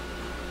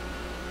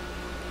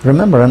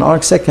 Remember, an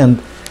arc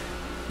second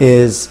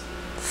is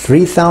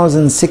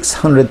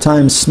 3,600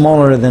 times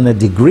smaller than a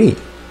degree.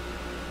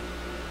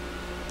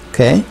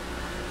 Okay,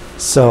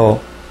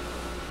 so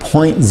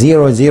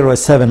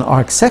 0.007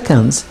 arc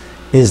seconds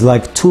is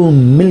like 2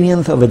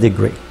 millionth of a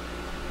degree.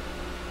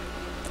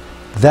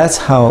 That's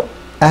how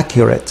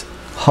accurate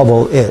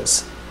Hubble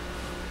is.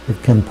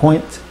 It can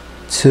point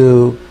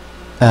to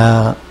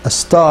a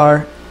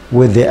star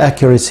with the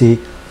accuracy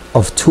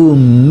of 2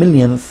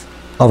 millionth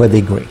of a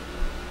degree.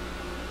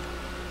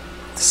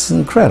 This is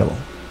incredible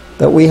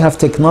that we have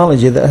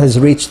technology that has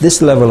reached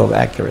this level of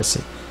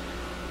accuracy,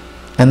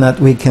 and that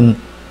we can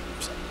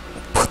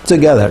put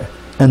together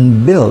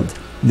and build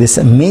this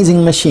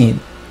amazing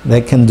machine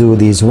that can do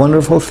these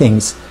wonderful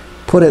things,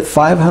 put it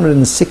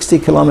 560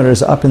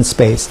 kilometers up in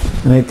space,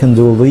 and it can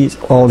do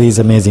all these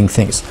amazing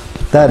things.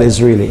 That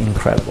is really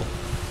incredible.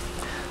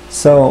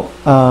 So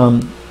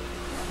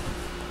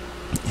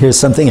here's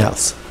something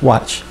else.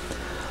 Watch.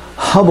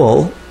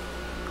 Hubble.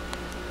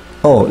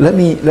 Oh, let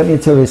me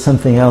tell you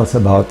something else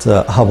about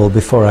Hubble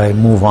before I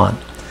move on.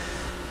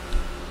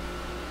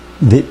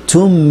 The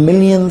 2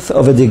 millionth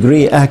of a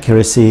degree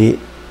accuracy.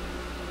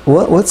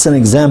 What's an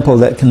example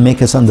that can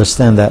make us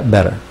understand that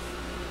better?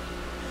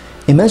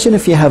 Imagine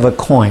if you have a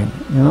coin,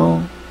 you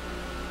know,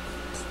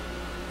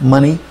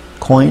 money,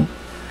 coin,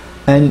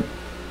 and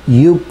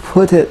you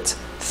put it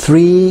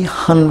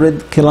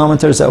 300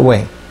 kilometers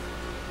away.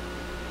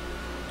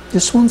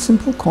 Just one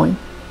simple coin.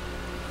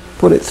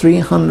 Put it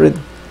 300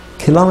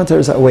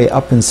 kilometers away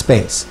up in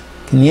space.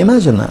 Can you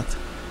imagine that?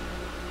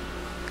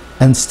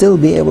 And still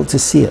be able to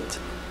see it.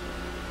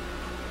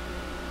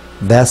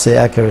 That's the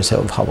accuracy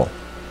of Hubble.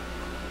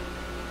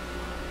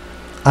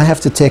 I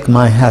have to take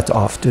my hat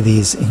off to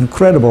these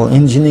incredible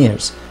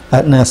engineers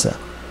at NASA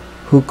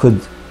who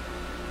could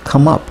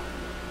come up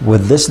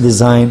with this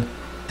design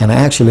and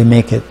actually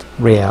make it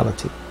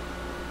reality.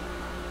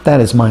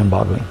 That is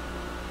mind-boggling.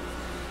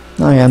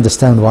 Now you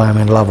understand why I'm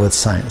in love with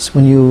science.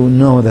 When you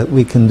know that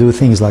we can do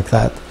things like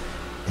that,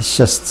 it's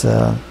just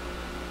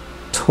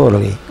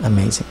totally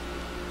amazing.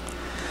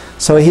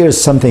 So here's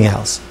something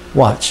else.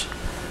 Watch.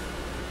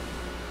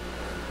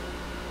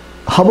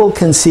 Hubble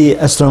can see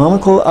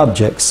astronomical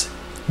objects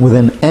with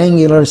an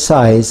angular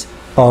size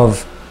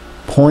of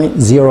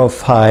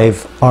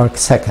 0.05 arc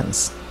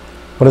seconds.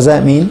 What does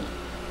that mean?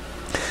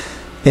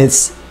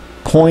 It's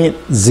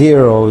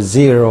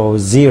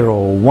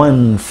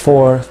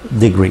 0.00014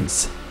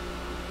 degrees.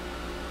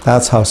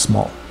 That's how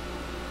small.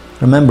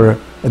 Remember,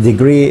 a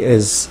degree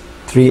is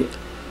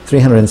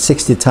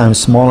 360 times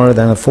smaller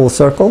than a full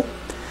circle,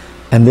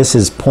 and this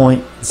is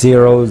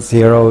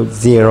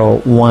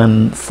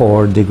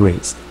 0.00014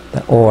 degrees,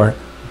 or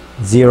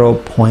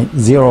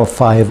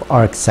 0.05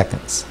 arc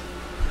seconds.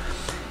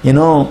 You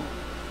know,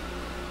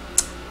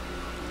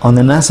 on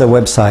the NASA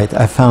website,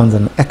 I found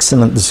an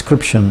excellent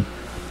description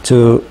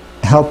to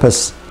help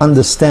us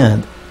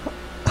understand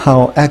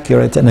how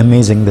accurate and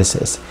amazing this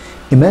is.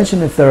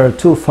 Imagine if there are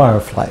two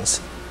fireflies.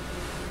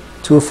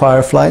 Two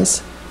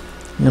fireflies,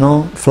 you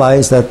know,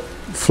 flies that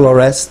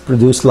fluoresce,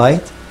 produce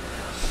light.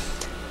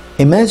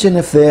 Imagine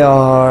if they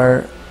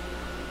are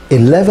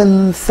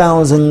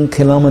 11,000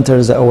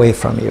 kilometers away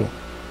from you.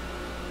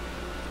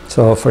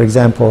 So, for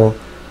example,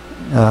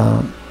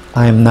 I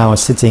am now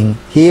sitting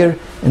here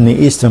in the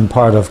eastern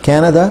part of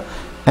Canada,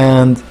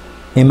 and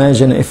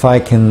imagine if I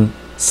can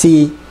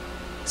see,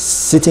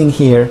 sitting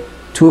here,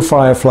 two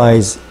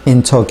fireflies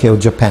in Tokyo,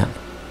 Japan.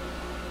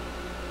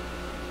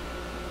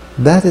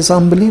 That is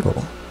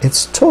unbelievable.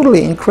 It's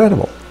totally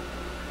incredible.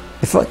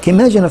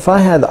 Imagine if I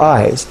had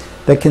eyes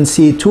that can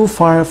see two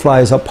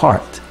fireflies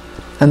apart,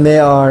 and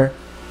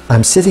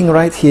I'm sitting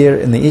right here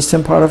in the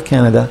eastern part of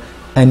Canada,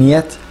 and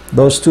yet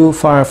those two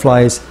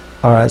fireflies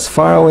are as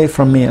far away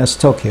from me as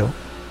Tokyo,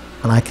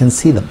 and I can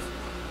see them.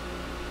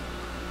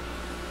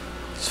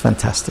 It's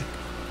fantastic.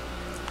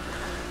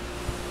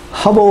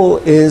 Hubble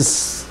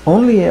is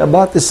only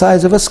about the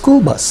size of a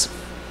school bus,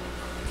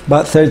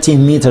 about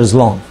 13 meters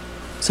long.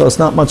 So it's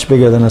not much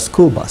bigger than a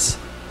school bus,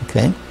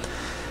 okay?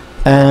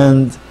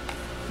 And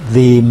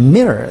the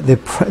mirror,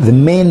 the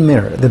main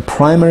mirror, the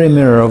primary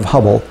mirror of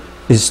Hubble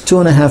is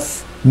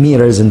 2.5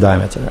 meters in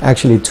diameter,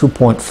 actually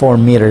 2.4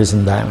 meters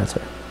in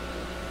diameter,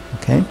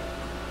 okay?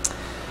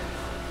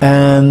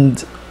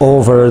 And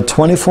over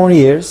 24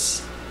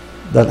 years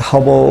that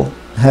Hubble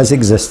has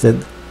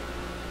existed,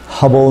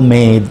 Hubble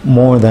made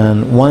more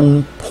than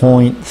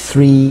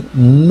 1.3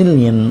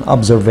 million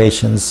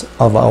observations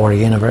of our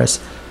universe,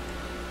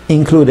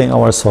 including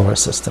our solar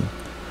system.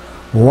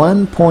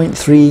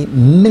 1.3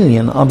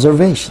 million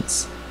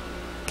observations.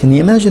 Can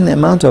you imagine the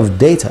amount of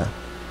data,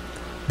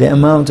 the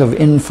amount of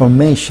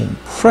information,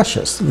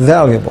 precious,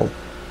 valuable,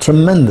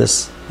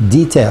 tremendous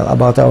detail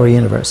about our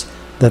universe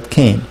that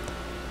came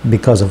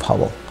because of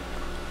Hubble?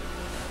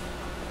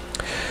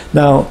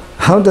 Now,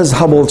 how does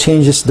Hubble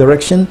change its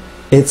direction?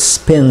 It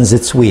spins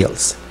its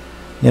wheels.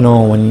 You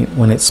know,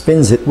 when it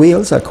spins its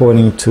wheels,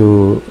 according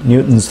to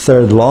Newton's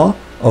third law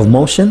of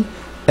motion,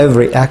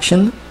 every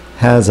action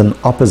has an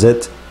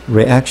opposite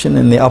reaction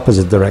in the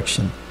opposite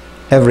direction.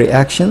 Every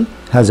action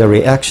has a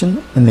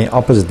reaction in the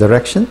opposite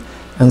direction,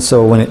 and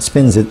so when it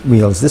spins its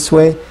wheels this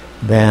way,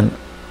 then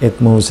it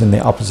moves in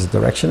the opposite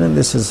direction, and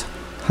this is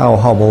how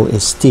Hubble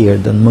is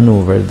steered and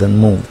maneuvered and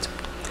moved.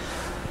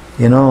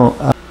 You know,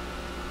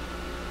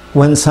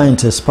 when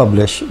scientists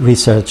publish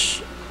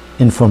research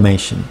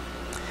information,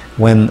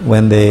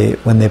 when they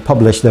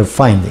publish their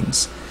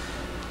findings,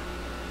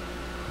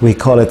 we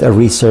call it a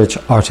research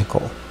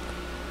article.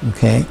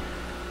 Okay,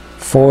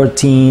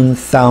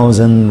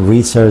 14,000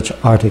 research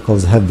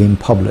articles have been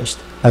published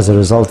as a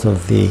result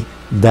of the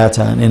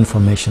data and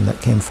information that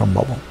came from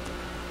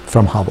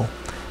Hubble.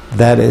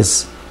 That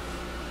is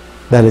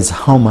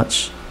how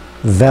much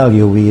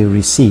value we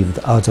received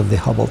out of the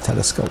Hubble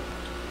telescope.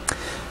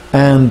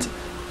 And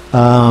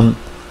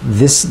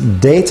this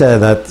data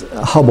that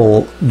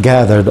Hubble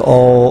gathered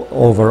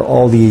over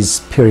all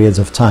these periods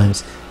of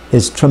times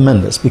is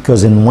tremendous,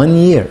 because in 1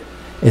 year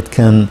it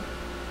can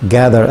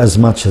gather as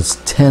much as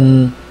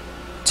 10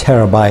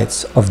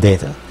 terabytes of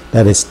data.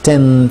 That is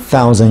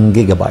 10,000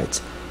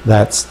 gigabytes.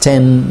 That's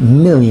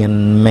 10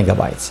 million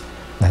megabytes.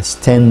 That's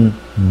 10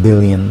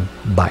 billion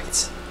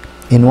bytes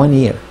in 1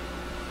 year.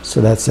 So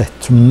that's a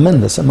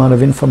tremendous amount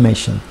of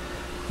information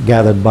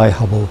gathered by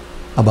Hubble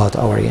about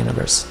our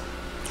universe.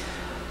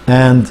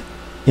 And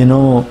you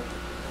know,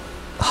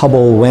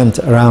 Hubble went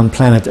around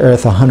planet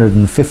Earth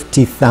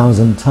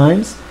 150,000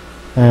 times,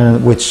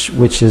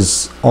 which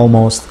is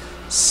almost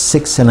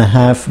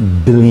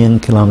 6.5 billion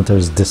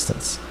kilometers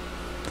distance.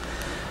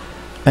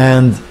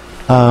 And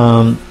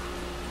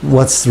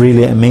what's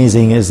really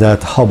amazing is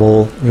that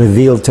Hubble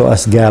revealed to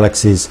us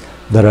galaxies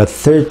that are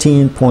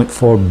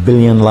 13.4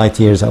 billion light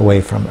years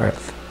away from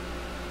Earth.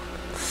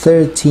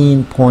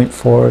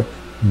 13.4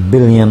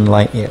 billion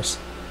light years.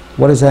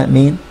 What does that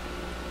mean?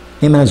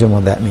 Imagine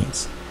what that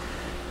means.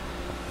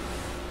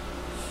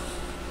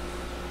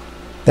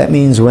 That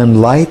means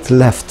when light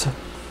left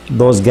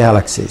those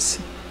galaxies,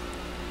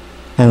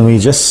 and we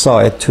just saw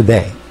it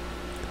today,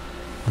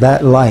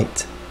 that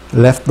light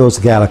left those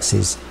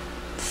galaxies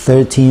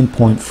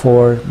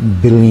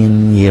 13.4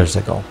 billion years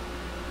ago,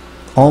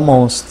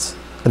 almost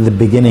at the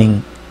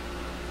beginning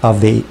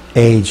of the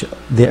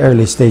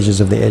early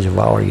stages of the age of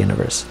our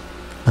universe.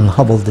 And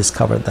Hubble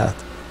discovered that,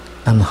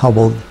 and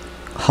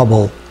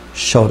Hubble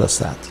showed us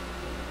that.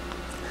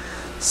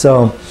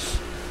 So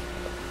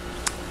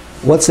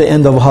what's the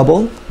end of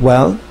Hubble?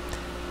 Well,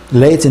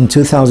 late in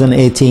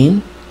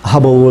 2018,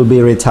 Hubble will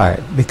be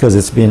retired because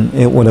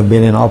it would have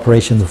been in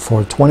operation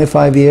for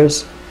 25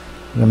 years.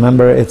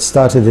 Remember, it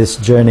started its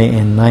journey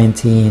in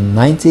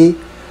 1990.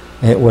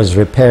 It was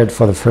repaired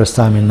for the first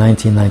time in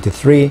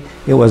 1993.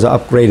 It was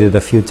upgraded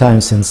a few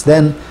times since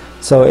then.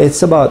 So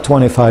it's about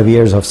 25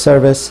 years of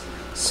service.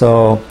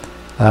 So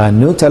a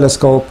new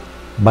telescope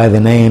by the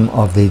name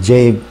of the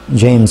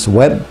James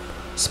Webb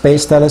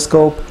Space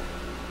Telescope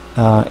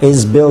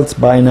is built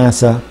by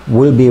NASA,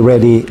 will be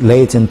ready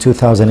late in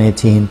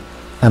 2018,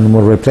 and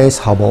will replace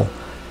Hubble,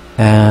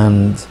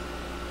 and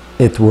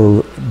it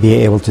will be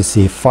able to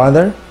see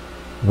farther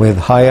with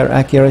higher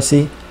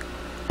accuracy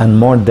and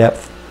more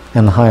depth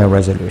and higher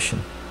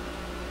resolution.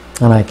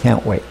 And I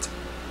can't wait.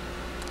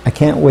 I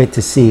can't wait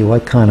to see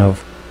what kind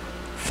of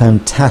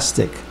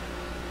fantastic,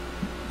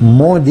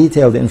 more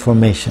detailed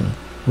information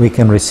we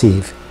can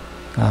receive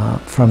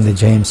from the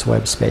James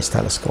Webb Space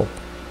Telescope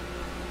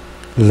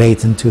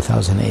late in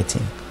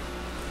 2018.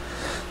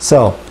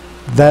 So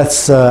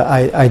that's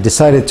I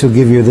decided to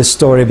give you this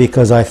story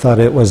because I thought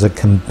it was a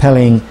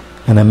compelling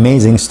and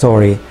amazing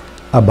story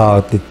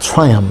about the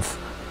triumph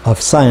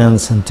of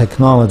science and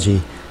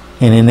technology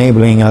in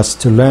enabling us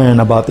to learn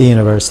about the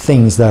universe,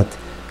 things that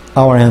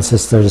our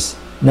ancestors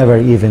never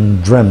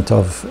even dreamt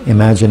of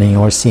imagining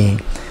or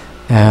seeing.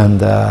 And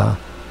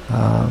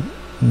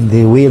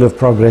the wheel of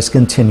progress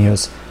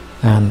continues,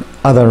 and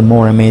other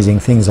more amazing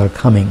things are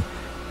coming,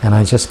 and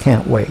I just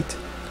can't wait.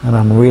 And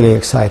I'm really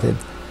excited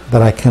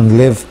that I can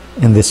live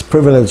in this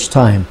privileged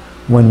time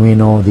when we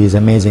know these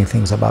amazing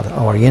things about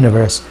our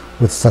universe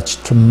with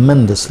such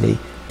tremendously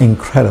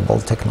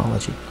incredible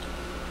technology.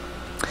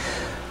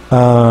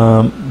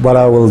 What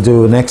I will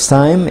do next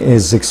time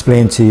is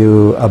explain to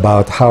you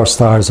about how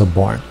stars are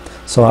born.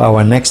 So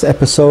our next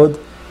episode,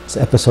 is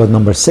episode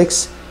number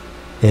 6,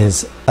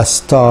 is A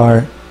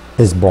Star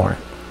is Born,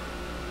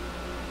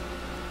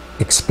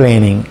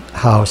 explaining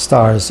how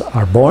stars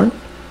are born,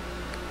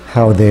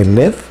 how they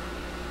live,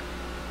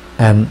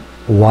 and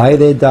why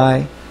they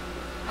die,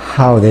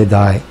 how they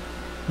die,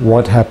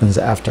 what happens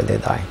after they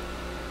die.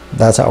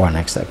 That's our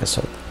next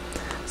episode.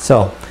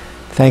 So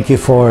thank you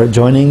for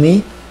joining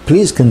me.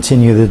 Please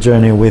continue the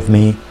journey with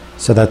me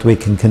so that we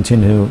can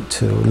continue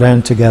to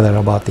learn together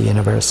about the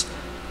universe.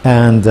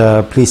 And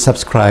please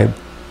subscribe,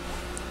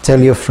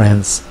 tell your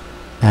friends,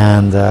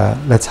 and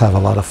let's have a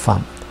lot of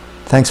fun.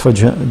 Thanks for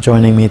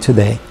joining me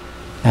today,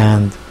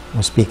 and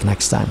we'll speak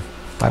next time.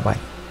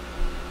 Bye-bye.